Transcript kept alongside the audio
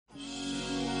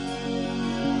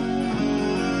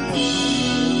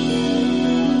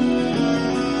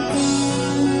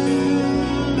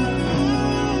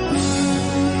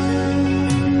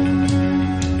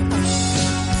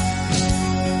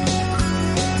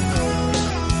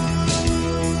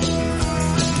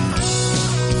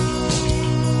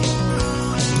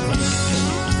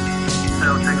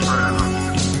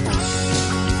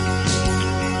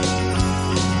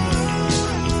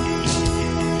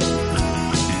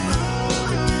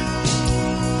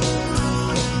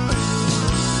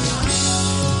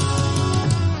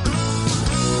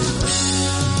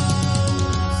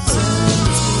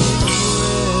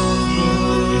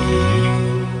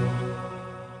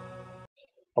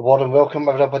A warm welcome,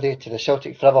 everybody, to the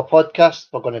Celtic Forever podcast.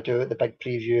 We're going to do the big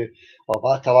preview of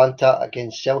Atalanta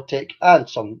against Celtic and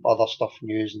some other stuff,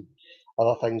 news and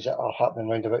other things that are happening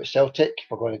around about Celtic.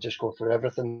 We're going to just go through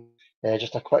everything.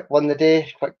 Just a quick one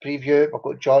today, quick preview. We've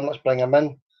got John, let's bring him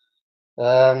in.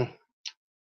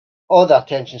 All the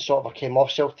attention sort of came off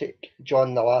Celtic,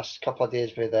 John, the last couple of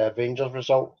days with the Rangers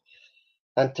result.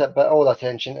 But all the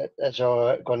attention is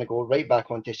going to go right back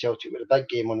onto Celtic with a big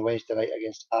game on Wednesday night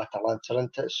against Atalanta,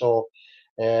 isn't it? So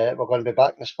we're going to be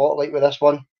back in the spotlight with this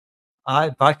one.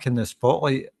 Aye, back in the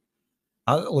spotlight.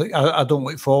 I don't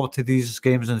look forward to these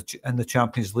games in the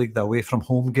Champions League, the away from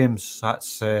home games.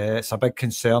 That's it's a big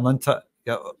concern, isn't it?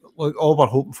 Yeah, look, all we're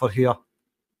hoping for here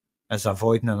is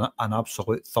avoiding an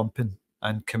absolute thumping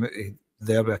and come out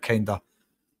there with a kind of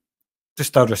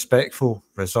just a respectful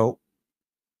result.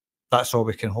 That's all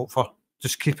we can hope for.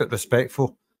 Just keep it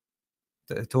respectful.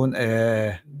 Don't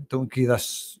give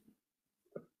this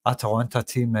Atalanta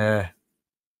team the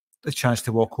chance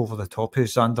to walk over the top of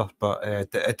Xander, but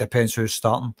it depends who's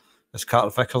starting. Is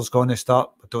Carter Vickers going to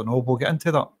start? I don't know. We'll get into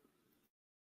that.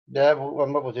 Yeah,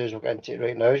 what we'll do is we'll get into it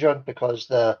right now, John, because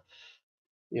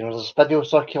there's video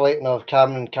circulating of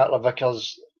Cameron Carter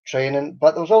Vickers training,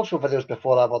 but there was also videos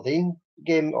before the Aberdeen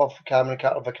game of Cameron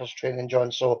Carter Vickers training,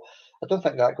 John. So I don't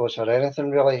think that goes for anything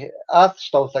really. I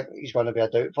still think he's going to be a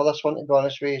doubt for this one, to be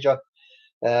honest with you, John.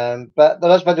 But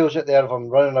there is videos out there of him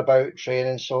running about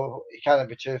training, so he can't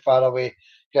be too far away.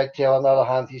 Greg Taylor, on the other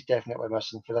hand, he's definitely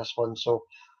missing for this one. So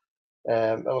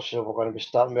also we're going to be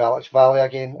starting with Alex Valley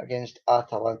again against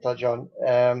Atalanta, John.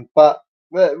 But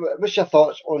what's your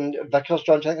thoughts on Vickers,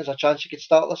 John? Do you think there's a chance he could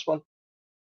start this one?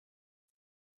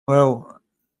 Well,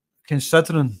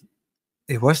 considering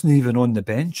he wasn't even on the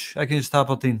bench against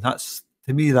Aberdeen,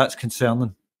 to me that's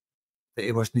concerning that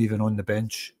he wasn't even on the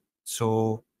bench.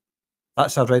 So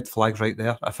that's a red flag right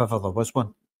there, if ever there was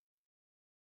one.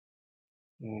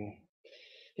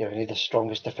 Yeah, we need the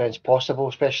strongest defence possible,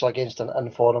 especially against an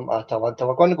informed Atalanta.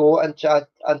 We're going to go into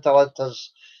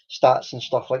Atalanta's stats and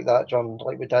stuff like that, John,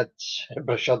 like we did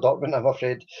Borussia Dortmund, I'm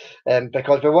afraid,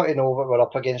 because we want to know what we're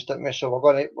up against, don't we? So we're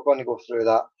going to go through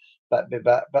that bit by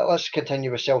bit. But let's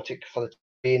continue with Celtic for the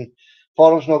time.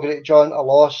 Form's not great, John. A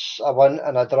loss, a win,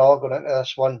 and a draw going into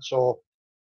this one. So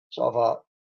sort of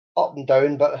a up and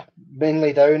down, but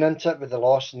mainly down into it with the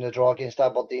loss and the draw against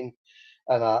Aberdeen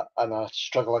and a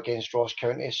struggle against Ross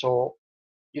County. So,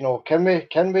 can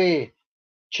we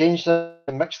change and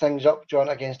mix things up, John,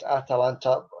 against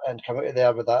Atalanta and come out of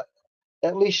there with that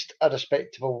at least a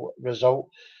respectable result?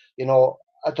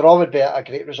 A draw would be a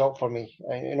great result for me.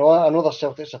 I know there's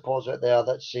Celtic supporters out there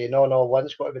that say no,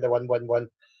 one's got to be the win.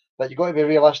 But you've got to be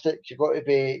realistic. You've got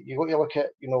to look at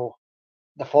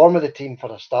the form of the team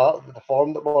for a start, the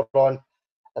form that we're on,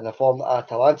 and the form that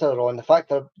Atalanta are on. The fact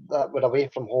that we're away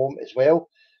from home as well.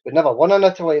 We'd never won in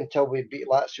Italy until we beat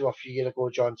Lazio a few years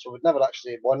ago, John. So we'd never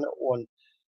actually won on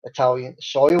Italian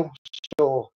soil.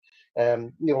 So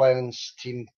Neil Lennon's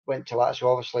team went to Lazio,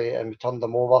 obviously, and we turned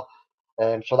them over.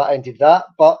 So that ended that.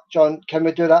 But, John, can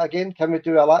we do that again? Can we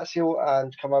do a Lazio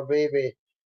and come away with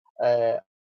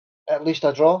at least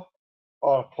a draw?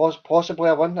 Or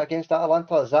possibly a win against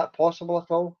Atalanta? Is that possible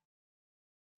at all?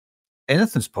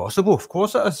 Anything's possible. Of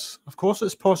course it is. Of course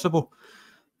it's possible.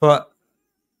 But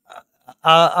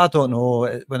I don't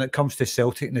know. When it comes to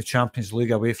Celtic in the Champions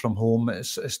League away from home,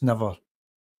 it's never,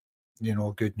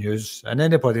 good news. And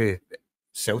anybody,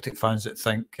 Celtic fans that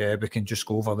think we can just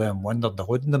go over there and win, they're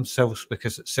deluding themselves,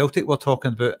 because Celtic we're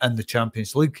talking about in the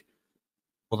Champions League,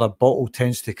 well, their bottle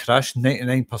tends to crash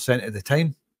 99% of the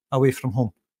time away from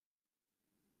home.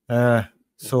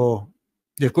 So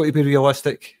you've got to be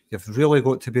realistic. You've really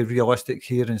got to be realistic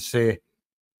here and say,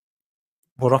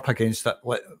 we're up against it.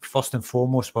 First and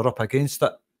foremost, we're up against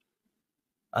it.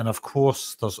 And of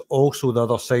course, there's also the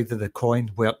other side of the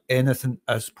coin where anything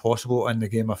is possible in the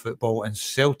game of football. And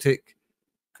Celtic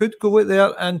could go out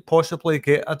there and possibly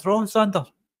get a draw, Xander,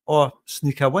 or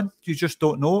sneak a win. You just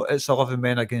don't know. It's 11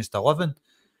 men against 11.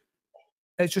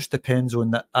 It just depends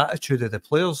on the attitude of the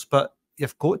players. But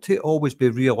you've got to always be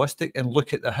realistic and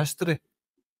look at the history.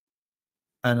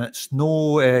 And it's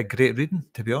no great reading,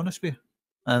 to be honest with you.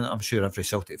 And I'm sure every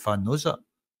Celtic fan knows that.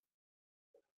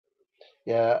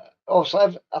 Yeah. Also,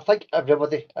 I think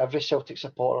every Celtic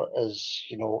supporter is,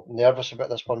 nervous about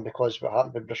this one because what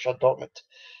happened with Borussia Dortmund.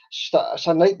 It's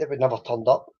a night that we never turned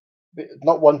up.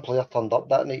 Not one player turned up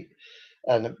that night.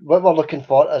 And what we're looking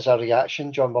for is a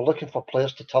reaction, John. We're looking for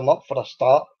players to turn up for a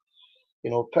start.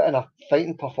 Put in a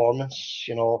fighting performance.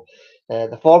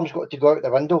 The form's got to go out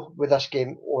the window with this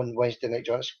game on Wednesday night,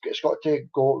 John. It's got to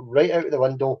go right out the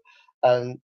window.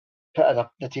 And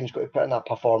the team's got to put in a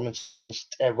performance,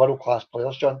 world class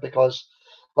players, John. Because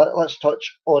let's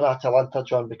touch on Atalanta,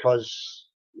 John, because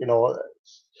I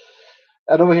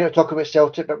know we're here to talk about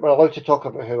Celtic, but we're allowed to talk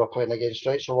about who we're playing against,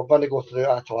 right? So we're going to go through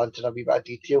Atalanta in a wee bit of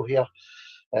detail here.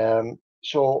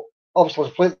 So obviously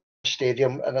we played the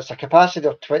stadium, and it's a capacity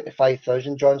of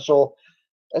 25,000, John. So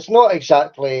it's not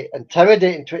exactly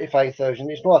intimidating, 25,000.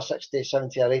 It's not a 60,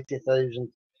 70 or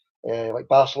 80,000 like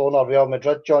Barcelona or Real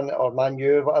Madrid, John, or Man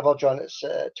U, whatever, John. It's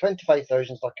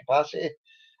 25,000 is their capacity.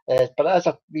 But it is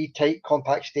a wee tight,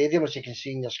 compact stadium, as you can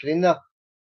see on your screen there.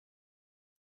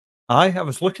 Aye, I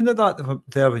was looking at that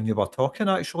there when you were talking,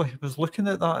 actually. I was looking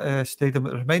at that stadium.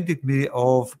 It reminded me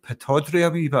of Pataudry a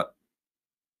wee bit.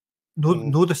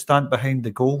 No, the stand behind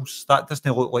the goals. That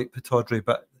doesn't look like Pataudry,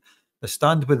 but the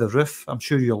stand with the roof, I'm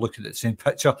sure you're looking at the same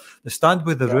picture. The stand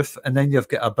with the roof, and then you've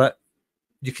got a bit,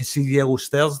 you can see yellow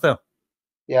stairs there.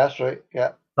 Yeah, that's right,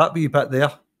 yeah. That wee bit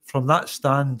there, from that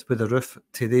stand with the roof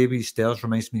to the wee stairs,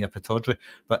 reminds me of Pataudry.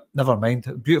 But never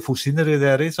mind. Beautiful scenery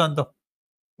there, Xander?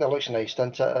 It looks nice,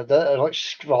 doesn't it? It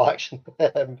looks relaxing.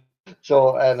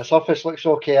 So the surface looks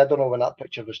okay. I don't know when that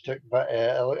picture was took, but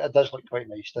it does look quite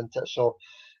nice, doesn't it? So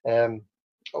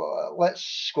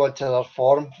let's go on to their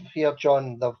form here,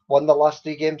 John. They've won the last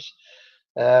 3 games,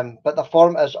 but their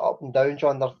form is up and down,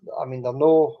 John. They're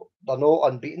no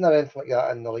unbeaten or anything like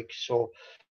that in the league. So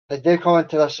they do come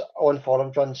into this on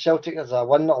form, John. Celtic is a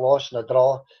win, a loss, and a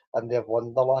draw, and they've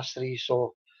won the last 3.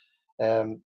 So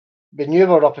we knew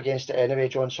we were up against it anyway,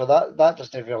 John. So that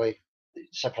doesn't really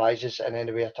surprise us in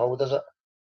any way at all, does it?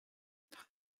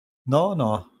 No.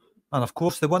 And of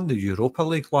course, they won the Europa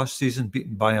League last season,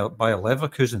 beaten by a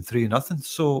Leverkusen 3-0.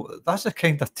 So that's the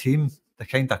kind of team, the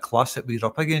kind of class that we're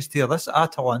up against here. This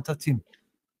Atalanta team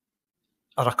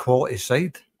are a quality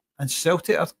side, and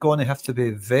Celtic are going to have to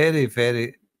be very,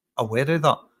 very aware of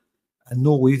that and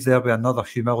no leave there with another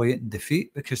humiliating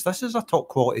defeat, because this is a top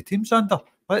quality team, Xander.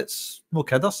 Let's no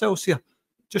kid ourselves here.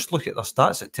 Just look at their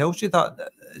stats. It tells you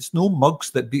that it's no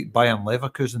mugs that beat Bayern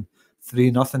Leverkusen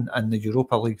 3-0 in the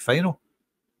Europa League final.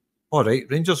 All right,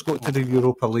 Rangers got to the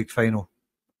Europa League final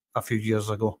a few years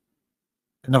ago.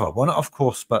 They never won it, of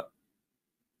course, but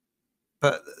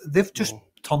they've just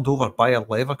turned over Bayer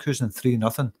Leverkusen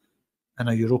 3-0 in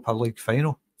a Europa League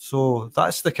final. So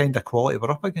that's the kind of quality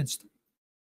we're up against.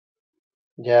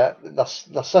 Yeah,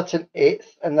 they're sitting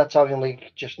 8th in the Italian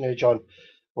league just now, John,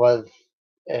 with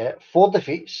 4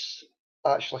 defeats.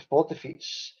 Actually, 4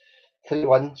 defeats, 3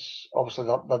 wins. Obviously,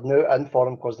 they're now in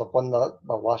form because they've won the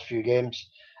last few games,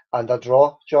 and a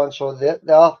draw, John. So they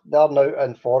are now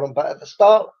in form. But at the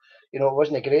start, it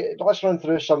wasn't great. Let's run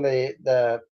through some of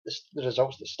the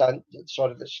results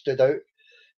that stood out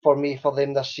for me for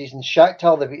them this season.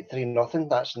 Shakhtar, they beat 3-0.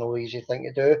 That's no easy thing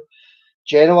to do.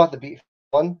 Genoa, they beat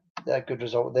 1. A good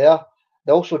result there.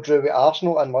 They also drew with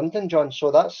Arsenal in London, John.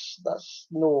 So that's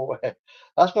no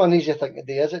that's not an easy thing to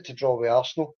do, is it? To draw with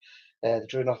Arsenal. They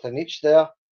drew nothing each there.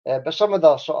 But some of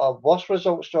the sort of worst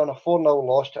results, John, a 4-0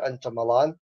 loss to Inter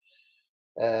Milan.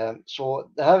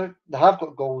 So they have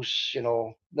got goals.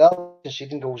 They're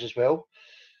conceding goals as well.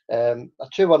 A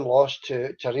 2-1 loss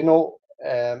to Torino.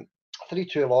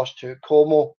 3-2 loss to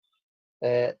Como.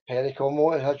 Perry Como,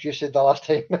 as you said the last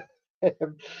time.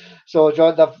 So,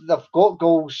 John, they've got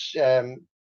goals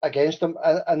against them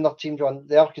in their team, John.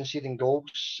 They are conceding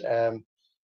goals, but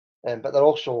they're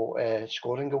also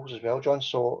scoring goals as well, John.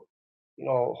 So,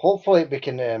 hopefully we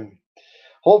can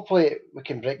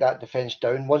break that defence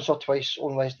down once or twice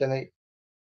on Wednesday night.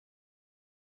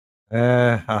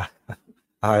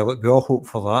 Look, we all hope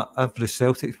for that. Every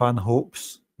Celtic fan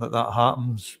hopes that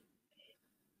happens.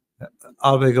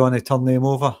 Are we going to turn them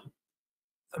over?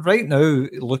 Right now,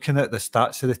 looking at the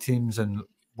stats of the teams and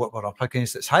what we're up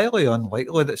against, it's highly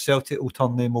unlikely that Celtic will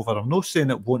turn them over. I'm not saying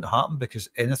it won't happen, because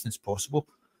anything's possible,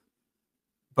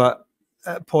 but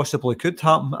it possibly could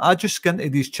happen. I just get into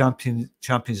these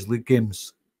Champions League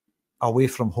games away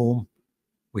from home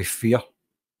with fear.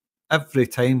 Every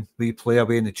time we play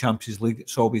away in the Champions League,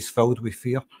 it's always filled with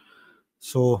fear.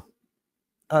 So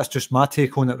that's just my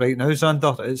take on it right now,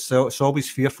 Xander. It's always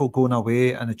fearful going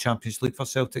away in the Champions League for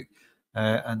Celtic.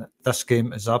 And this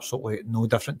game is absolutely no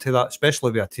different to that,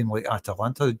 especially with a team like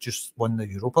Atalanta who just won the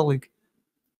Europa League.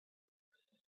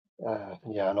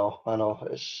 Yeah, I know.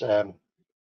 It's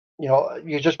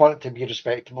you just want it to be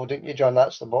respectable, don't you, John?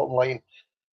 That's the bottom line.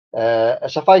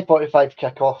 It's a 5:45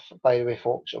 kick-off, by the way,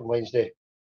 folks, on Wednesday.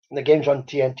 The game's on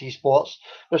TNT Sports,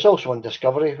 but it's also on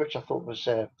Discovery, which I thought was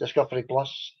Discovery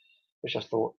Plus, which I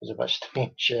thought was a bit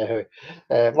strange.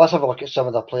 Let's have a look at some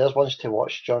of the players' ones to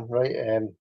watch, John. Right?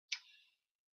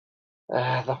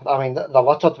 They're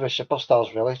littered with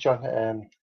superstars, really, John.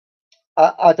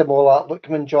 Adamola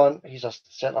Lookman, John, he's a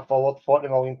centre forward, £40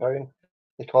 million.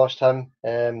 They cost him.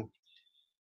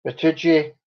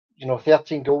 Bertucci,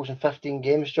 13 goals in 15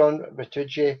 games, John.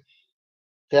 Bertucci,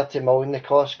 30 million they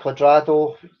cost.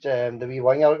 Quadrado, the wee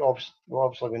winger,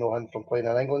 obviously we know him from playing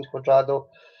in England, Quadrado.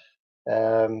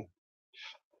 I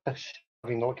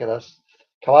mean, look at this.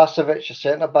 Kalasevic, a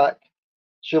centre back.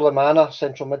 Sulemana,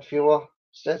 central midfielder.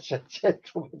 Central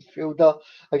midfielder.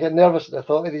 I get nervous at the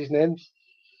thought of these names.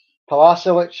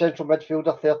 Palacevic, central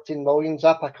midfielder, 13 million.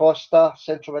 Zappacosta,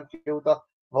 central midfielder.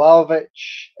 Vlahovic,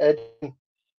 Edin,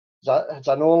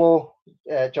 Zanolo.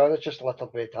 John, it's just a little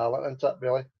bit of talent, isn't it,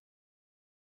 really?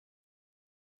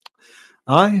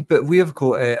 Aye, but we have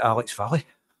got Alex Valley.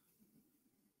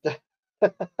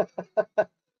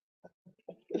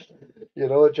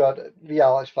 John,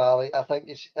 Alex Valley, I think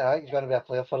he's going to be a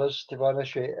player for us, to be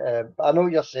honest with you. I know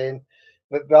what you're saying,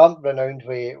 but we aren't renowned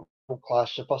with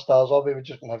world-class superstars, are we? We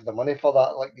just don't have the money for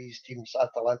that, like these teams,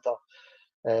 Atalanta,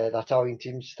 the Italian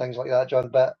teams, things like that, John.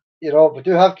 But, we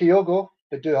do have Kyogo,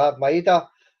 we do have Maeda.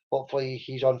 Hopefully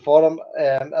he's on form.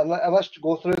 And let's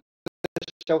go through the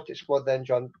Celtic squad then,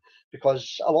 John,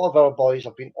 because a lot of our boys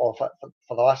have been off it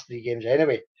for the last 3 games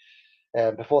anyway.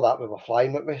 Before that, we were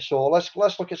flying, weren't we? So let's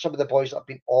look at some of the boys that have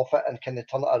been off it and can they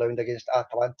turn it around against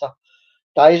Atalanta.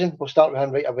 Dyson, we'll start with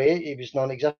him right away. He was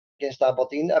non-existent against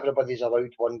Aberdeen. Everybody's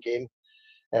allowed one game.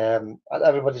 And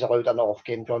everybody's allowed an off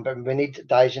game, John. But we need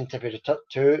Dyson to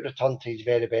return to his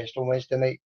very best on Wednesday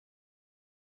night.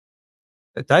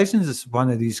 Dyson's is one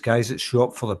of these guys that show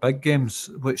up for the big games,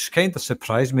 which kind of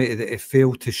surprised me that he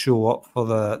failed to show up for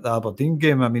the Aberdeen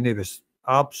game. I mean, he was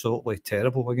absolutely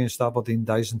terrible against Aberdeen,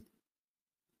 Dyson.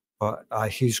 But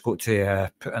he's got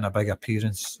to put in a big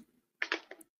appearance.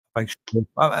 I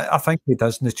think he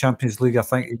does in the Champions League. I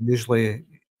think he usually,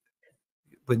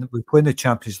 when we play in the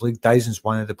Champions League, Dyson's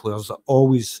one of the players that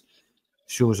always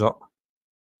shows up.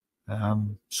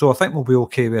 So I think we'll be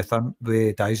okay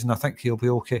with Dyson. I think he'll be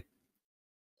okay.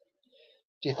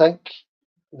 Do you think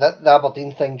that the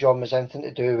Aberdeen thing, John, was anything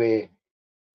to do with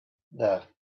the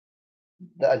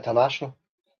international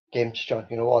games, John?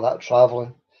 All that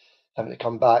travelling, having to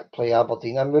come back, play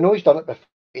Aberdeen. And we know he's done it before.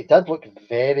 He did look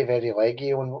very, very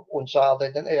leggy on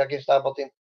Saturday, didn't he, against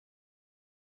Aberdeen?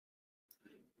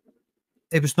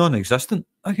 It was non-existent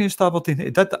against Aberdeen. He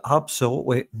did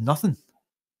absolutely nothing.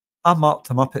 I marked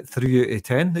him up at 3 out of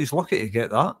 10. He's lucky to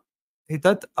get that. He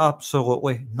did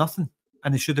absolutely nothing.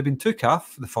 And he should have been took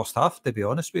off the first half, to be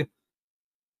honest with you.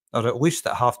 Or at least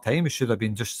at half time, he should have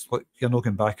been just like, you're not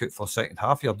going back out for the second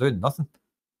half, you're doing nothing.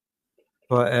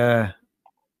 But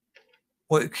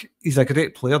look, he's a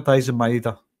great player, Dyson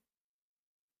Maeda.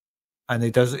 And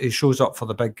he shows up for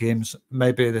the big games.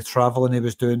 Maybe the travelling he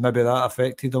was doing, maybe that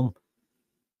affected him.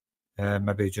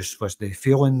 Maybe he just wasn't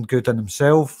feeling good in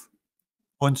himself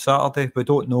on Saturday. We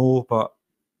don't know, but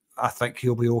I think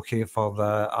he'll be okay for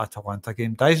the Atalanta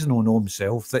game. Dyson will know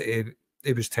himself that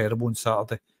he was terrible on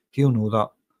Saturday. He'll know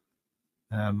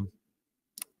that.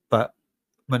 But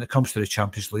when it comes to the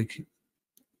Champions League,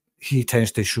 he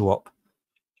tends to show up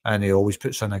and he always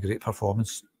puts in a great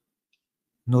performance.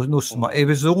 No, he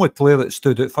was the only player that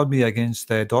stood out for me against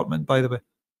Dortmund, by the way.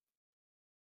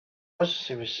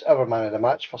 He was our man of the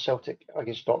match for Celtic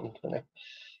against Dortmund, wasn't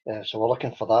he? So we're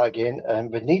looking for that again.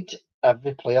 We need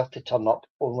every player to turn up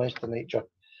on Wednesday night, John.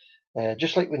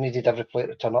 Just like we needed every player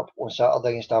to turn up on Saturday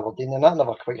against Aberdeen, and that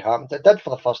never quite happened. It did for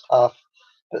the first half,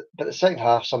 but the second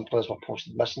half, some players were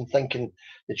posted missing, thinking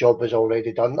the job was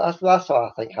already done. That's what I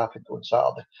think happened on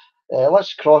Saturday.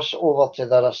 Let's cross over to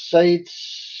the other side.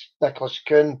 Nicholas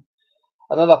Kuhn,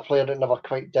 another player that never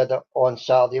quite did it on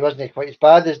Saturday. He wasn't quite as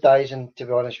bad as Dyson, to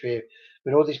be honest with you.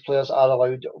 We know these players are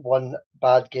allowed one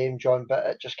bad game, John, but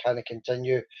it just can't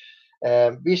continue.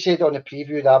 We said on the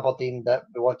preview of Aberdeen that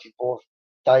we wanted both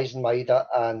Dyson Maeda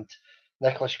and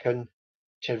Nicholas Kuhn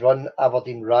to run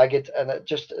Aberdeen ragged, and it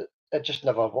just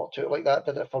never worked out like that,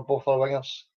 did it, for both our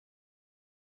wingers?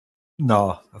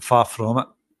 No, far from it.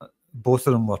 Both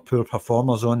of them were poor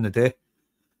performers on the day.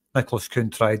 Nicholas Kuhn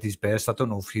tried his best. I don't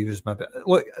know if he was maybe...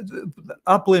 Look,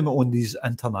 I blame it on these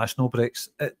international breaks.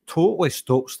 It totally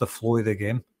stops the flow of the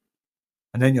game.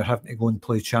 And then you're having to go and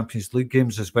play Champions League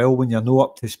games as well when you're not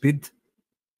up to speed.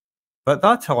 But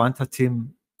that Atalanta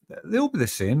team, they'll be the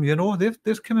same,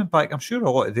 They're coming back. I'm sure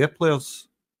a lot of their players,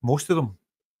 most of them,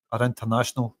 are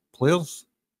international players.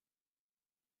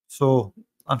 So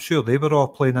I'm sure they were all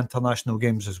playing international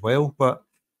games as well. But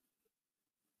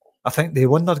I think they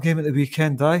won their game at the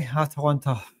weekend,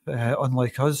 Atalanta,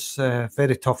 unlike us.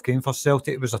 Very tough game for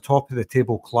Celtic. It was a top of the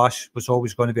table clash. It was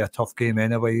always going to be a tough game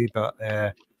anyway, but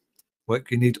Look,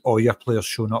 you need all your players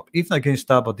showing up. Even against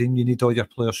Aberdeen, you need all your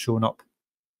players showing up.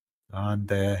 And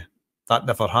that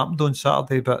never happened on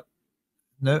Saturday, but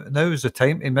now is the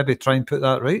time to maybe try and put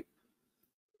that right.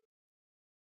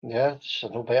 Yeah, there's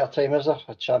no better time, is there?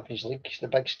 A Champions League, the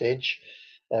big stage.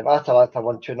 Atalanta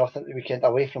won 2-0 the weekend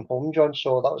away from home, John,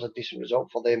 so that was a decent result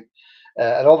for them.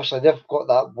 And obviously they've got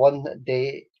that 1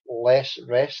 day less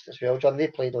rest as well, John. They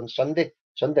played on Sunday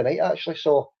night actually,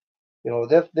 so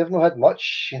they've not had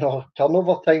much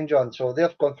turnover time, John. So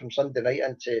they've gone from Sunday night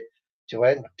into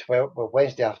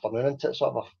Wednesday afternoon into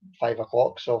sort of 5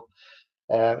 o'clock. So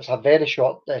it's a very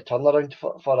short turnaround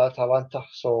for Atalanta.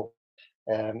 So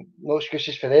no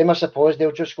excuses for them, I suppose.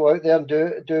 They'll just go out there and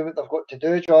do what they've got to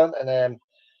do, John. And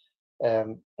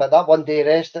but that 1 day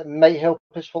rest, it might help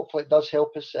us. Hopefully, it does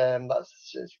help us.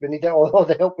 We need all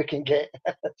the help we can get.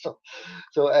 so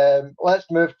let's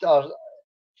move to our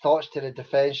thoughts to the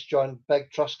defence, John. Big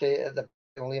trusty at the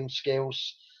Liam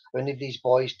Scales. We need these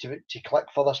boys to click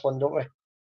for this one, don't we?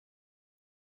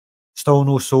 Still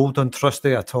no sold on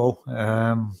Trusty at all.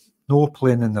 No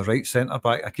playing in the right centre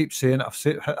back. I keep saying it.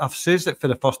 I've said it for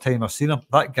the first time I've seen him.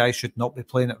 That guy should not be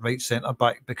playing at right centre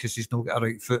back because he's not got a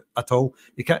right foot at all.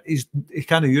 He can't use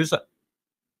it.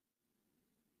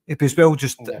 He'd be as well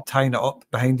just tying it up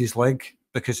behind his leg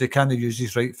because he can't use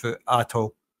his right foot at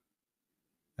all.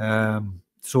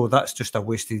 So that's just a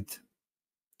wasted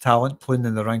talent playing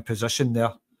in the wrong position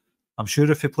there. I'm sure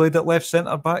if he played at left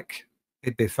centre back,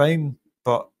 he'd be fine.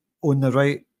 But on the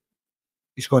right,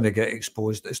 he's going to get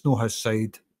exposed. It's not his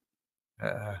side.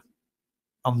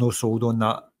 I'm not sold on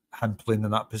that, him playing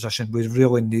in that position. We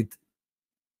really need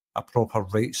a proper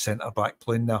right centre-back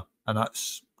playing there, and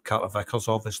that's Carter Vickers,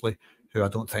 obviously, who I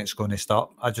don't think is going to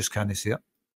start. I just can't see it.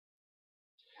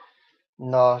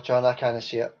 No, John, I can't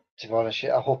see it, to be honest.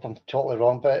 I hope I'm totally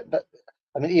wrong, but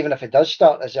I mean, even if he does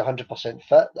start, is he 100%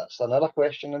 fit? That's another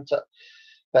question, isn't it?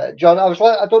 But John,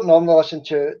 I don't normally listen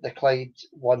to the Clyde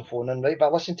one phone in, right? But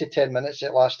I listened to 10 minutes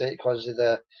at last night because of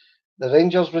the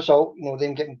Rangers result,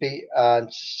 them getting beat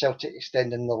and Celtic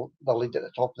extending the lead at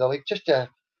the top of the league, just to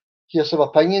hear some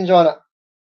opinions on it.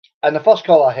 And the first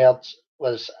call I heard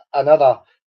was another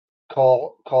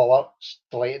caller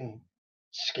slating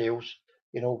Scales,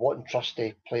 wanting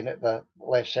Trusty playing at the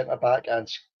left centre back and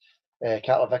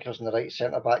Carter Vickers in the right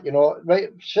centre back. Right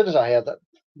as soon as I heard it,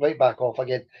 right back off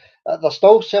again. There's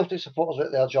still Celtic supporters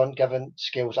out there, John, giving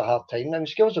Scales a hard time. Now,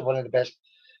 Scales is one of the best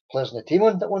players in the team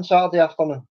on Saturday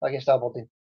afternoon against Aberdeen.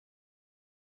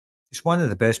 He's one of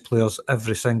the best players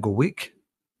every single week.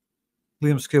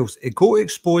 Liam Scales, he got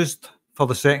exposed for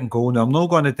the second goal. Now, I'm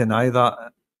not going to deny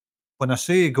that. When I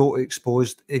say he got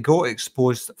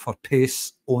exposed for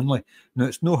pace only. Now,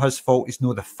 it's not his fault he's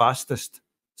not the fastest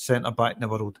centre-back in the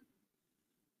world.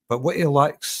 But what he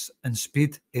lacks in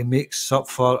speed, he makes up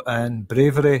for in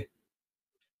bravery,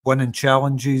 winning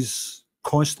challenges,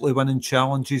 constantly winning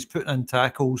challenges, putting in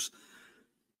tackles.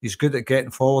 He's good at getting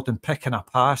forward and picking a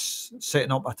pass,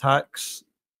 setting up attacks.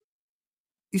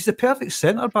 He's the perfect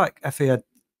centre-back. If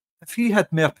he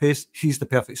had more pace, he's the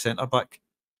perfect centre-back.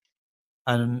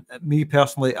 And me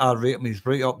personally, I rate him. He's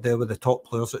right up there with the top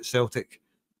players at Celtic.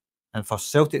 And for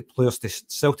Celtic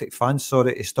fans,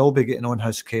 to still be getting on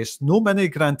his case. No many,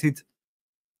 granted.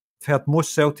 I've heard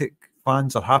most Celtic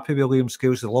fans are happy with Liam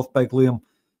Scales. They love Big Liam.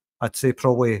 I'd say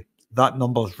probably that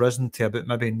number's risen to about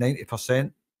maybe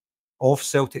 90% of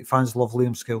Celtic fans love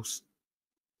Liam Scales.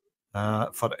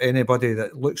 For anybody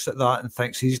that looks at that and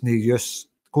thinks he's no use,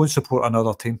 go and support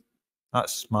another team.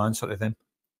 That's my answer to them.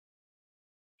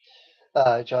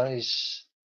 John, as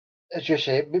you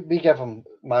say, we give him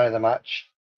man of the match.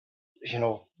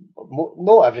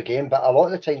 Not every game, but a lot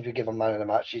of the times we give him man of the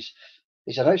match.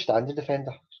 He's an outstanding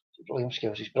defender. Liam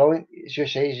Scales, he's brilliant. As you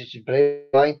say, he's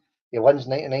brave. He wins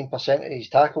 99% of his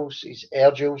tackles. His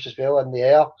air duels as well in the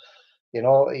air.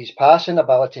 His passing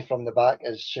ability from the back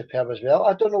is superb as well.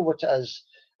 I don't know what it is.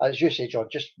 As you say, John,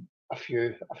 just a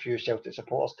few Celtic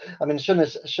supporters. I mean, as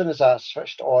soon as I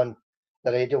switched on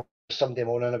the radio, somebody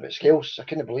moaning about Scales. I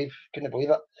couldn't believe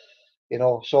it.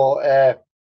 So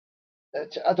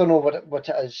I don't know what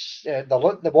it is. They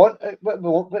want.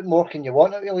 What more can you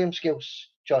want out of Liam Scales,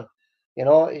 John?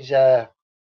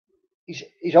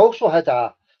 He's also had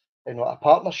a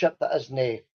partnership that isn't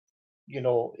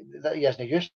that he isn't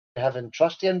used to having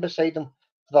Trusty in beside him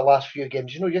for the last few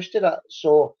games. Used to that.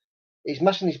 So he's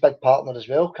missing his big partner as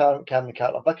well, Cameron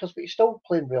Carter Vickers, but he's still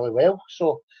playing really well.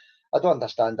 So I don't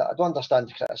understand that. I don't understand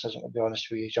the criticism, to be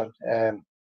honest with you, John.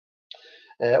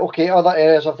 Okay, other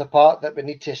areas of the park that we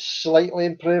need to slightly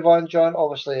improve on, John.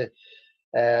 Obviously,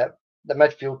 the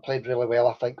midfield played really well,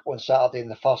 I think, on Saturday in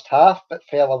the first half, but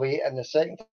fell away in the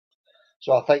second.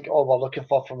 So I think all we're looking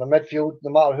for from the midfield,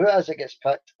 no matter who it is that gets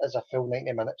picked, is a full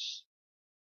 90 minutes.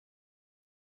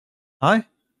 Aye,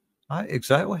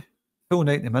 exactly. Full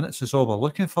 90 minutes is all we're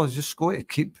looking for. You just got to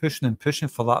keep pushing and pushing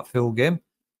for that full game.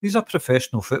 These are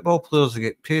professional football players that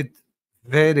get paid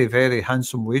very, very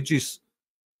handsome wages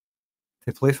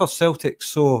to play for Celtic.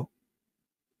 So,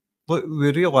 look,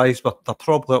 we realise they're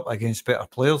probably up against better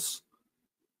players,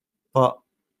 but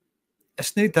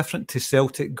it's no different to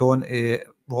Celtic going to,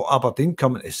 well, Aberdeen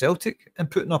coming to Celtic and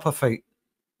putting up a fight.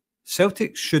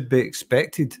 Celtic should be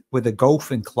expected with the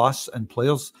golfing class and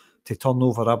players to turn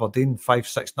over Aberdeen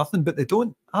 5-6 nothing, but they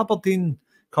don't. Aberdeen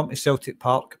come to Celtic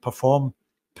Park, perform,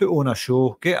 put on a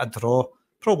show, get a draw.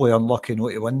 Probably unlucky not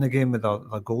to win the game with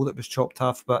a goal that was chopped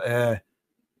off, but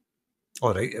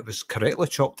all right, it was correctly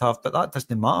chopped off, but that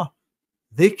doesn't matter.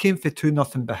 They came for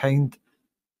 2-0 behind,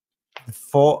 they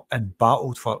fought and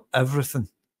battled for everything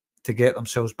to get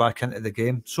themselves back into the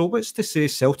game. So what's to say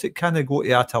Celtic can't go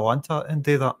to Atalanta and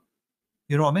do that?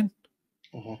 You know what I mean?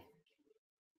 Mm-hmm.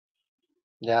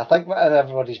 Yeah, I think what in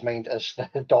everybody's mind is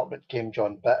the Dortmund game,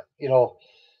 John. But,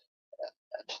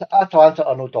 Atalanta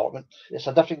are no Dortmund. It's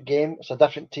a different game. It's a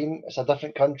different team. It's a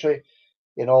different country.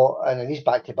 And in these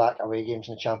back-to-back away games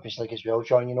in the Champions League as well,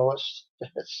 John, it's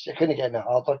you couldn't get any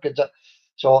harder, could it?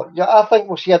 So yeah, I think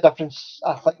we'll see a difference.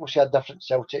 I think we'll see a different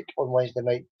Celtic on Wednesday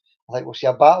night. I think we'll see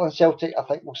a battling Celtic. I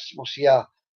think we'll see a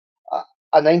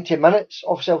 90 minutes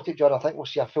of Celtic, John. I think we'll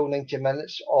see a full 90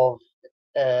 minutes of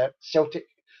Celtic,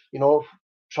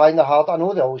 trying the hard. I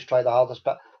know they always try the hardest,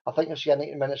 but I think you'll see a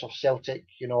 90 minutes of Celtic,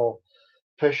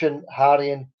 pushing,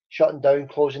 harrying, shutting down,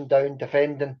 closing down,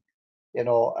 defending,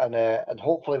 and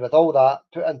hopefully with all that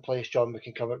put in place, John, we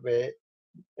can come up with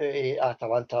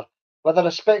Atalanta with a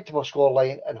respectable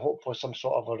scoreline and hopefully some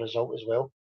sort of a result as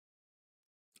well.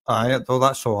 Aye, though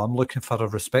that's all. I'm looking for a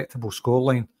respectable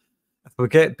scoreline. If we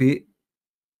get beat,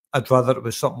 I'd rather it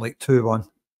was something like 2-1,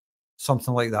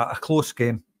 something like that, a close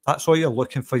game. That's all you're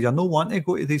looking for. You're not wanting to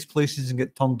go to these places and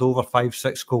get turned over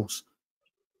 5-6 goals.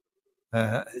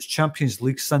 It's Champions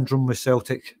League syndrome with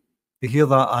Celtic. They hear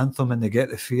that anthem and they get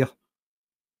the fear.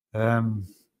 And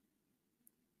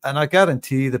I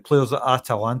guarantee the players at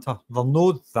Atalanta, they're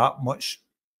not that much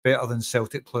better than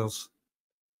Celtic players.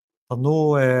 They're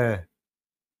no,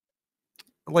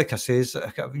 like I says, I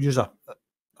can use a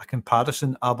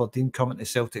comparison, Aberdeen coming to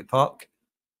Celtic Park.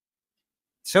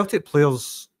 Celtic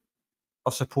players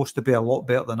are supposed to be a lot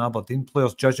better than Aberdeen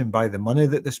players, judging by the money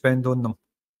that they spend on them.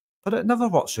 But it never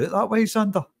works out that way,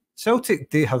 Xander. Celtic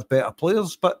do have better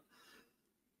players, but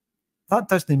that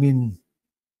doesn't mean,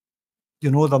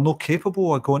 they're not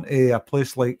capable of going to a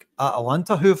place like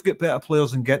Atalanta, who have got better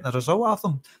players and getting a result out of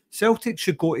them. Celtic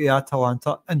should go to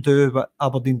Atalanta and do what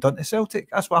Aberdeen done to Celtic.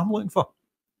 That's what I'm looking for.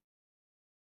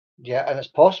 Yeah, and it's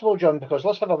possible, John, because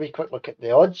let's have a wee quick look at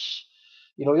the odds.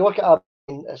 You look at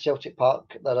Aberdeen at Celtic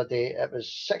Park the other day, it was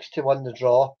 6-1 the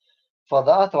draw. For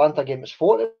the Atalanta game, it's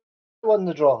 4-1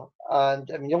 the draw.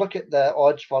 And I mean, you look at the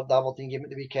odds for the Aberdeen game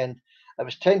at the weekend, it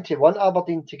was 10-1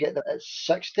 Aberdeen to get it's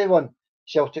 6-1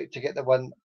 Celtic to get the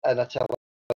win in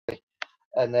Italy.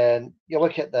 And then you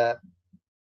look at the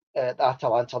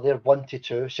Atalanta, they're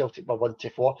 1-2, Celtic were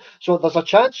 1-4. So there's a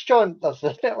chance, John. There's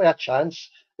definitely a chance.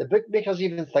 The bookmakers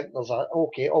even think there's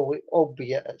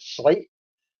albeit it's slight,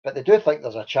 but they do think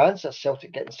there's a chance of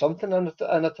Celtic getting something in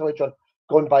Italy, John,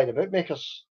 going by the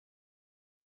bookmakers.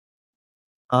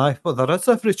 Aye, but there is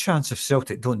every chance if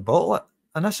Celtic don't bottle it.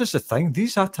 And this is the thing,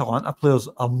 these Atalanta players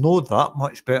are not that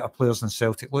much better players than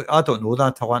Celtic. Look, I don't know the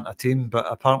Atalanta team, but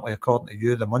apparently, according to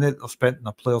you, the money that they're spending on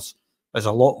their players is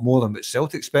a lot more than what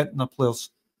Celtic spent on their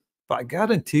players. But I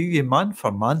guarantee you, man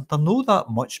for man, they're not that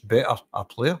much better a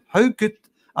player. How good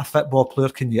a football player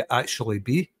can you actually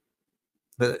be?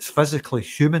 That it's physically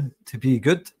human to be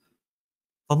good.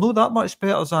 They're not that much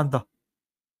better, Xander.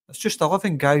 It's just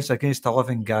 11 guys against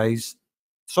 11 guys.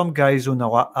 Some guys on the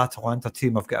Atalanta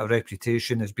team have got a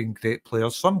reputation as being great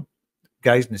players. Some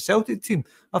guys in the Celtic team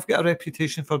have got a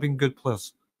reputation for being good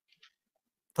players.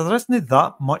 There isn't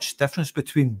that much difference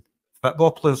between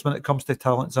football players when it comes to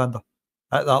talent, Xander.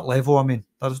 At that level, I mean,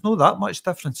 there's no that much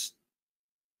difference.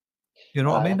 You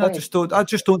know what I mean? I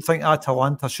just don't think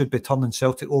Atalanta should be turning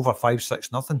Celtic over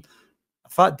 5-6 nothing.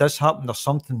 If that does happen, there's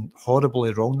something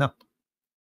horribly wrong there.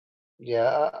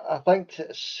 Yeah, I think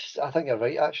you're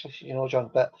right, actually, John.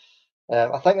 But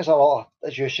I think it's a lot of,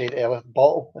 as you said earlier,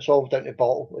 bottle. It's all down to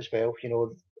bottle as well,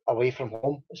 away from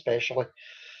home, especially.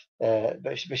 But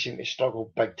we seem to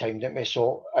struggle big time, don't we?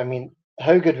 So, I mean,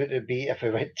 how good would it be if we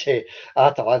went to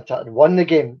Atalanta and won the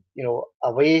game, an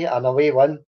away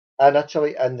win in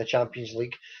Italy in the Champions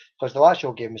League? Because the last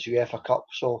game was UEFA Cup.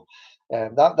 So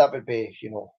that would be,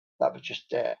 that would just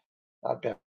that'd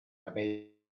be amazing.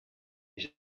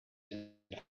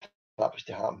 That was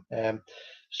to happen.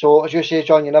 So as you say,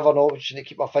 John, you never know. We just need to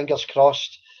keep our fingers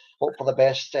crossed. Hope for the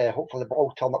best. Hopefully they'll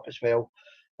all turn up as well.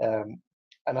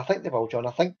 And I think they will, John.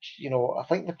 I think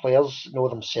the players know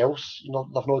themselves.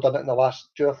 They've not done it in the last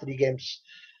 2 or 3 games,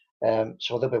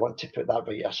 so they'll be wanting to put that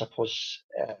right, I suppose.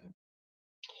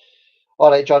 All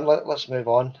right, John. Let's move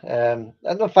on. And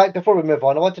in fact, before we move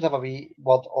on, I wanted to have a wee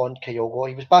word on Kyogo.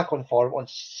 He was back on form on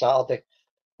Saturday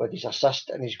with his assist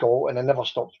and his goal, and he never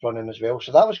stopped running as well.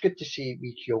 So that was good to see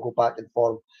wee Kyogo back in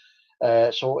form.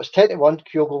 So it's 10-1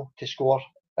 Kyogo to score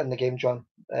in the game, John,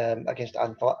 against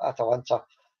Atalanta.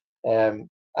 And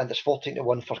it's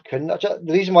 14-1 for Kun. The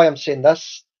reason why I'm saying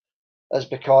this is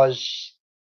because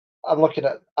I'm looking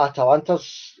at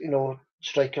Atalanta's,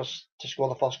 strikers to score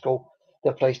the first goal.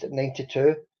 They're priced at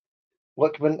 92.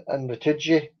 Lookman and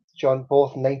Ritucci, John,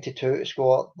 both 92 to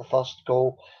score the first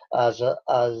goal as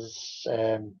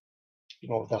their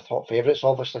top favourites,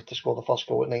 obviously, to score the first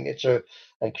goal at 92,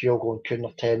 and Kyogo and Kun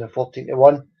are 10 and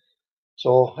 14-1.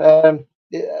 So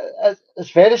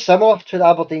it's very similar to the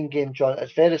Aberdeen game, John.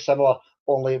 It's very similar,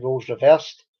 only roles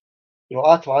reversed.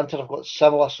 Atalanta have got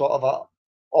similar sort of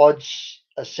odds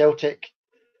as Celtic,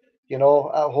 at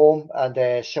home,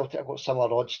 and Celtic have got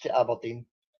similar odds to Aberdeen,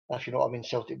 if you know what I mean.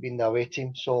 Celtic being the away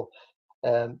team. So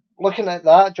looking at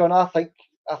that, John, I think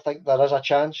there is a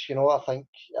chance. I think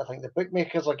the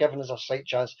bookmakers are giving us a slight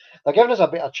chance. They're giving us a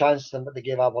better chance than what they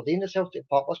gave Aberdeen at Celtic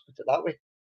Park. Let's put it that way.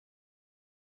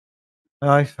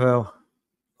 Aye, well,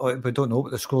 we don't know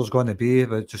what the score's going to be.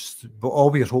 But all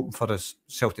we're hoping for is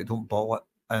Celtic don't bottle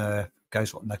it.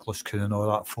 Guys like Nicholas Kuhn and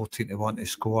all that, 14-1 to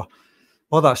score.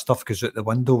 All that stuff goes out the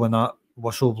window when that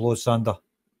whistle blows, Xander.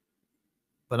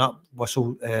 When that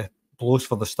whistle blows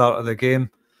for the start of the game,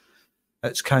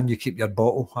 it's can you keep your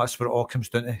bottle? That's what it all comes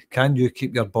down to. Can you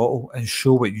keep your bottle and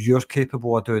show what you're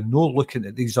capable of doing? No looking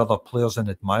at these other players and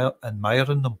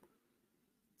admiring them.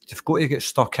 You've got to get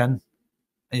stuck in,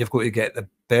 and you've got to get the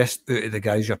best out of the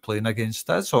guys you're playing against.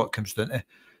 That's all it comes down to.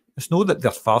 It's not that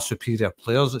they're far superior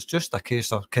players. It's just a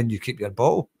case of can you keep your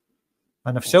bottle?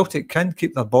 And if Celtic can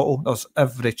keep their bottle, there's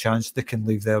every chance they can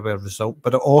leave there with a result.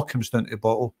 But it all comes down to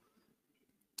bottle.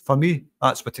 For me,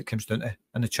 that's what it comes down to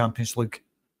in the Champions League.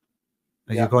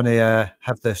 Are you going to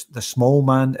have the small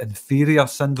man inferior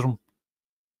syndrome?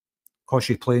 Because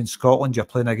you play in Scotland, you're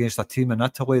playing against a team in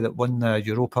Italy that won the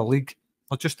Europa League.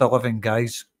 They're just 11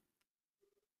 guys.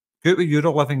 Go out with your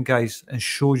 11 guys and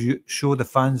show the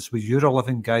fans with your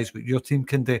 11 guys what your team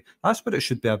can do. That's what it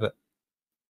should be about.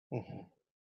 Mm-hmm.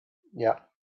 Yeah.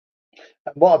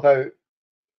 And what about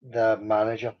the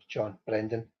manager, John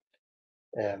Brendan?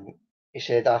 He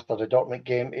said after the Dortmund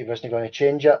game he wasn't going to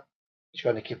change it. He's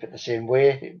going to keep it the same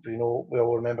way. We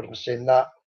all remember him saying that.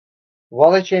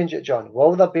 Will he change it, John?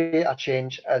 Will there be a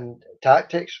change in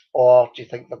tactics, or do you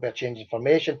think there'll be a change in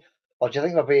formation, or do you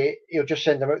think he'll just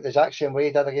send them out the exact same way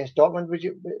he did against Dortmund?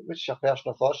 What's your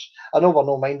personal thoughts? I know we're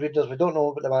no mind readers. We don't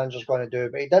know what the manager's going to do,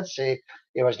 but he did say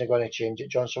he wasn't going to change it,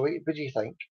 John. So what do you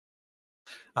think?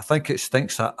 I think it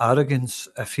stinks at arrogance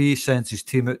if he sends his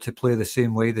team out to play the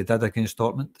same way they did against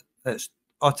Dortmund. It's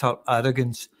utter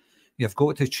arrogance. You've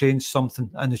got to change something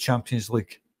in the Champions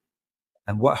League.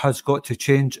 And what has got to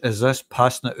change is this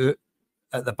passing it out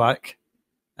at the back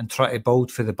and try to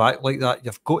build for the back like that.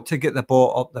 You've got to get the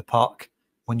ball up the park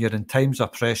when you're in times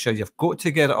of pressure. You've got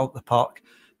to get it up the park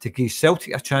to give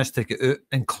Celtic a chance to get out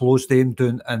and close them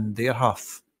down in their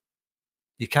half.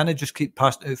 You can't just keep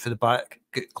passing it out for the back,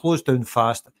 get closed down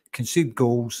fast, concede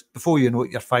goals. Before you know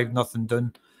it, you're 5-0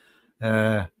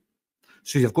 down.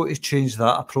 So you've got to change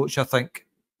that approach, I think.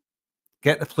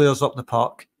 Get the players up the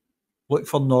park, look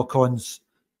for knock-ons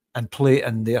and play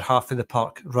in their half of the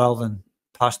park rather than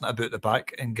passing it about the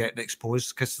back and getting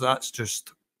exposed, because that's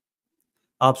just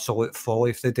absolute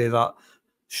folly if they do that.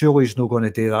 Surely he's not going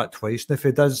to do that twice. And if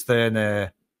he does,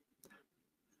 then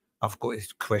I've got to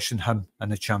question him in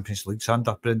the Champions League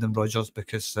under Brendan Rodgers,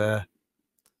 because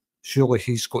surely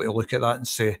he's got to look at that and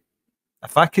say,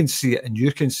 if I can see it and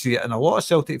you can see it and a lot of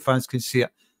Celtic fans can see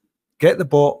it, get the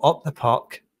ball up the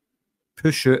park,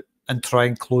 push it and try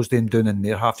and close them down in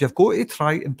their half. You've got to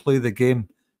try and play the game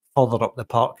further up the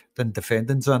park than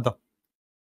defending, Xander.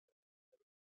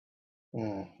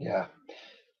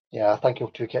 Yeah, I think he'll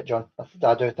tweak it, John.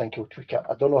 I do think he'll tweak it.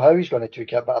 I don't know how he's going to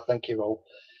tweak it, but I think he will.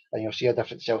 And you'll see a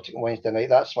different Celtic Wednesday night.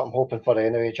 That's what I'm hoping for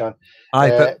anyway, John.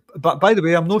 Aye, but by the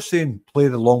way, I'm not saying play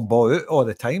the long ball out all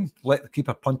the time. Let the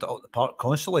keeper punt it out the park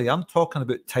constantly. I'm talking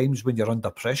about times when you're under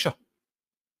pressure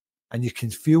and you can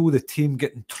feel the team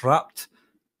getting trapped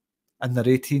in their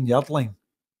 18-yard line.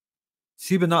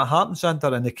 See when that happens,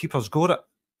 Xander, and the keeper's got it,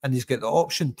 and he's got the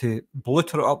option to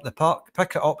bluter it up the park,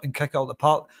 pick it up and kick it up the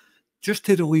park, just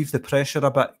to relieve the pressure a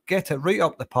bit, get it right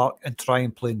up the park and try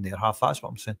and play in their half. That's what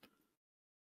I'm saying.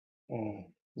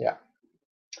 Yeah.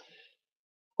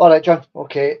 All right, John.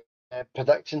 Okay.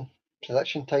 Prediction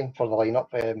time for the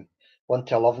lineup. 1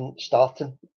 to 11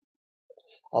 starting.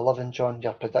 11, John.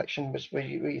 Your prediction. What are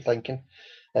you thinking?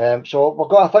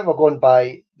 So I think we're going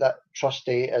by that.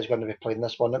 Trusty is going to be playing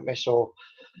this one, isn't we? So,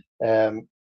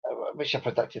 what's your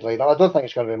predicted lineup? I don't think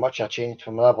it's going to be much of a change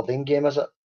from the Aberdeen game, is it?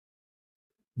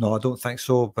 No, I don't think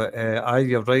so. But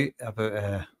you're right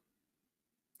about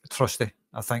Trusty.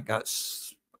 I think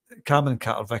that's Cameron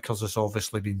Carter-Vickers has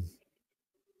obviously been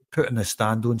put in the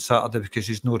stand on Saturday because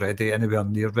he's not ready, anywhere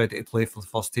near ready to play for the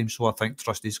first team. So I think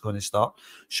Trusty's going to start.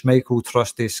 Schmeichel,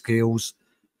 Trusty, Scales,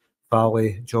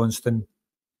 Valley, Johnston,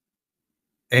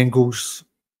 Engels,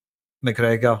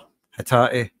 McGregor,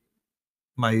 Hatate,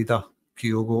 Maeda,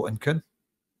 Kyogo, and Kuhn.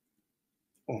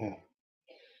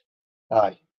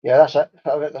 Aye, yeah, that's it.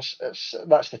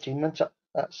 That's the team, isn't it?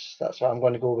 That's what I'm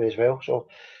going to go with as well. So,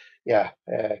 yeah,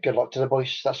 good luck to the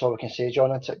boys. That's all we can say,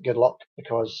 John. Isn't it? Good luck,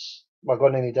 because we're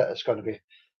going to need it. It's going to be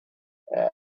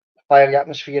fiery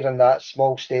atmosphere in that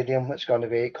small stadium. It's going to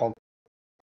be compact.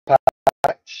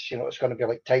 It's going to be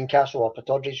like Tynecastle or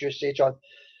Pittodrie, you say, John.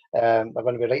 They're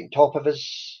going to be right on top of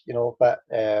us, but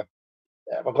we're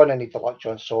going to need the luck,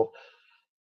 John. So,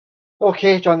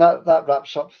 okay, John, that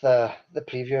wraps up the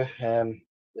preview.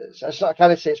 I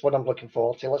can't say it's what I'm looking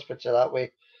forward to. Let's put it that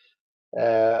way.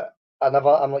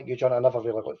 I'm like you, John. I never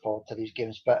really look forward to these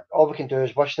games, but all we can do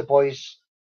is wish the boys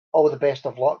all the best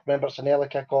of luck. Remember, it's an early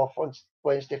kick-off on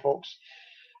Wednesday, folks.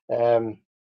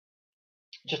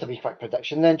 Just a wee quick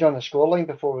prediction then, John, the scoreline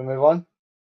before we move on.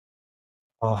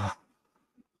 Oh,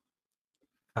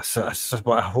 that's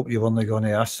what I hope you weren't going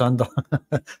to ask, Sander.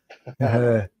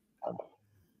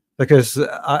 Because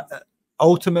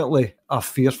ultimately, I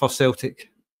fear for Celtic.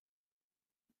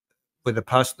 With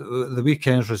the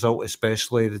weekend's result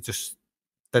especially, they just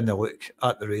didn't look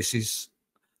at the races.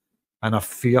 And I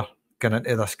fear getting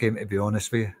into this game, to be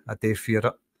honest with you. I do fear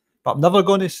it. But I'm never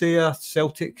going to say a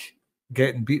Celtic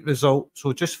getting beat result.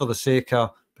 So just for the sake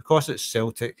of, because it's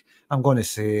Celtic, I'm going to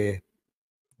say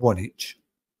 1 each.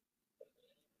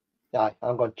 Aye,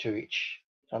 I'm going 2 each.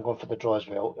 I'm going for the draw as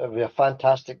well. It'll be a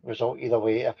fantastic result either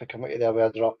way if we come out of there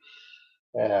with a draw.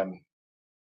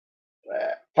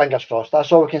 Fingers crossed.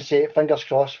 That's all we can say. Fingers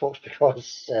crossed, folks,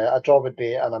 because a draw would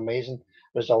be an amazing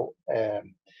result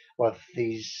with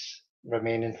these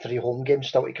remaining 3 home games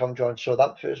still to come, John. So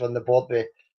that puts us on the board with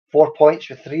 4 points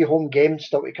with 3 home games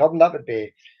still to come. That would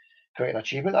be quite an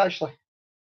achievement, actually.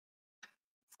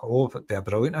 Oh, it would be a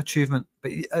brilliant achievement.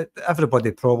 But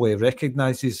everybody probably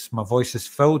recognises my voice is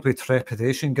filled with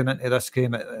trepidation going into this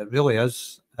game. It really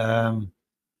is.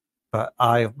 But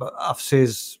I've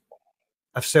says,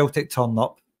 if Celtic turn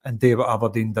up and do what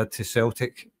Aberdeen did to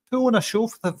Celtic, put on a show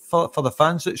for the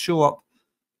fans that show up.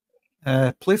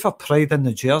 Play for pride in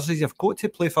the jersey. You've got to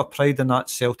play for pride in that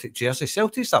Celtic jersey.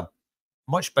 Celtic's a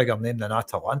much bigger name than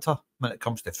Atalanta when it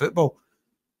comes to football.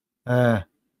 Go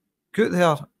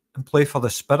there and play for the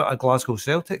spirit of Glasgow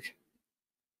Celtic.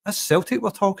 That's Celtic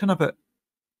we're talking about.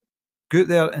 Go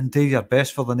there and do your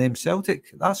best for the name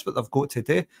Celtic. That's what they've got to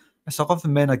do. It's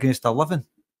 11 men against 11.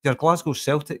 You're Glasgow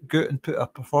Celtic. Go out and put a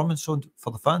performance on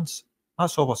for the fans.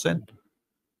 That's all we're saying.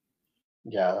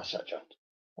 Yeah, that's it, John.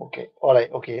 Okay, all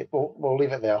right, okay, we'll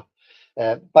leave it there.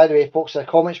 By the way, folks, the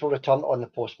comments will return on the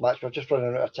post-match. We're just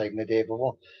running out of time today. We've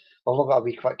only got a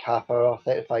wee quick half-hour,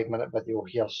 35-minute video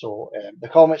here, so the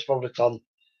comments will return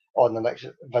on the next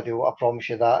video. I promise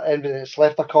you that. Anybody that's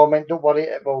left a comment, don't worry,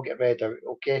 it will get read out.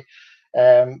 Okay.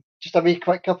 Just a wee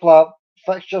quick couple of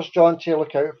fixtures, John, to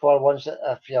look out for. Ones that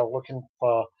if you're looking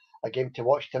for a game to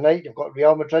watch tonight, you've got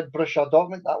Real Madrid, Borussia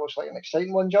Dortmund. That looks like an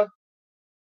exciting one, John.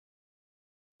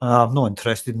 I'm not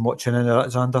interested in watching any of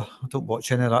that, Xander. I don't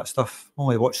watch any of that stuff. I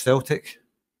only watch Celtic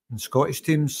and Scottish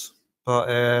teams.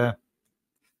 But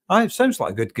it sounds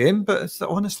like a good game. But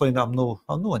honestly, I'm no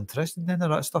interested in any of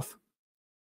that stuff.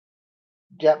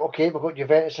 Yeah, okay, we've got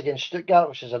Juventus against Stuttgart,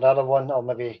 which is another one. I'll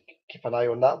maybe keep an eye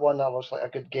on that one. That looks like a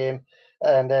good game.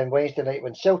 And then Wednesday night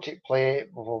when Celtic play,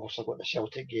 we've obviously got the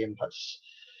Celtic game. That's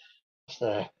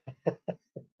the,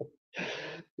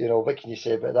 what can you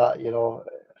say about that?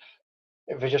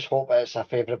 If we just hope it's a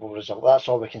favourable result. That's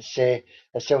all we can say.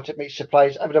 The Celtic might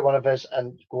surprise every one of us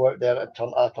and go out there and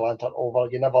turn Atalanta over.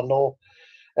 You never know.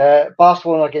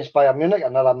 Barcelona against Bayern Munich,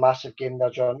 another massive game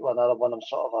there, John. Another one I'm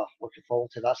sort of looking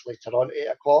forward to. That's later on, 8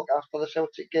 o'clock after the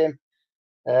Celtic game.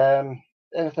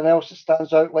 Anything else that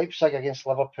stands out? Leipzig against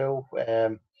Liverpool.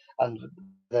 and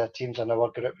the teams in our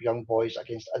group, young boys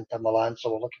against Inter Milan.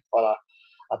 So we're looking for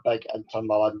a big Inter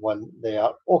Milan win there.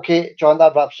 Okay, John,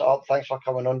 that wraps it up. Thanks for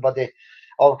coming on, buddy.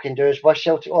 All we can do is wish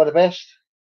Celtic all the best.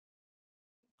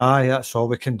 Aye, that's all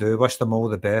we can do. Wish them all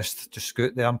the best. Just go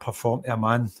out there and perform to a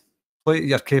man. Play to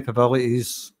your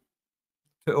capabilities.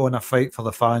 Put on a fight for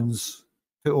the fans.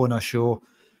 Put on a show.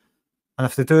 And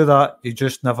if they do that, you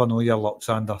just never know your luck,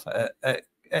 Sander.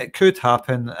 It could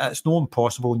happen. It's not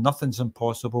impossible. Nothing's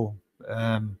impossible.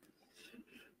 Look,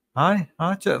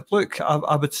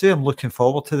 I would say I'm looking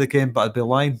forward to the game, but I'd be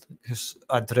lying because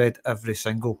I dread every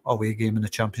single away game in the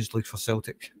Champions League for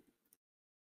Celtic.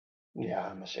 Yeah,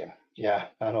 I'm the same. Yeah,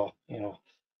 I know.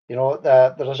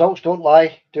 The results don't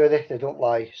lie, do they? They don't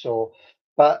lie. So,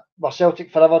 but we're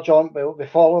Celtic forever, John. We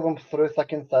follow them through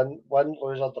thick and thin, win,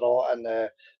 lose or draw, and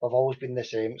we've always been the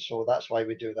same. So that's why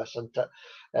we do this, isn't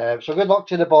it? So good luck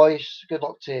to the boys. Good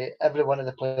luck to every one of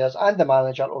the players and the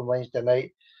manager on Wednesday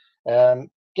night.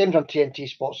 Games on TNT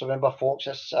Sports. Remember, folks,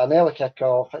 it's an early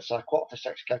kick-off. It's a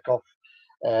 5:45 kick-off.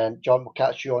 And John will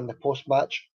catch you on the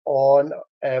post-match on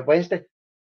Wednesday.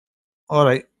 All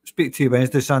right. Speak to you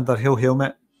Wednesday, Sander. Hail,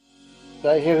 mate.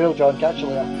 Right, here, John. Catch you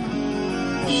later.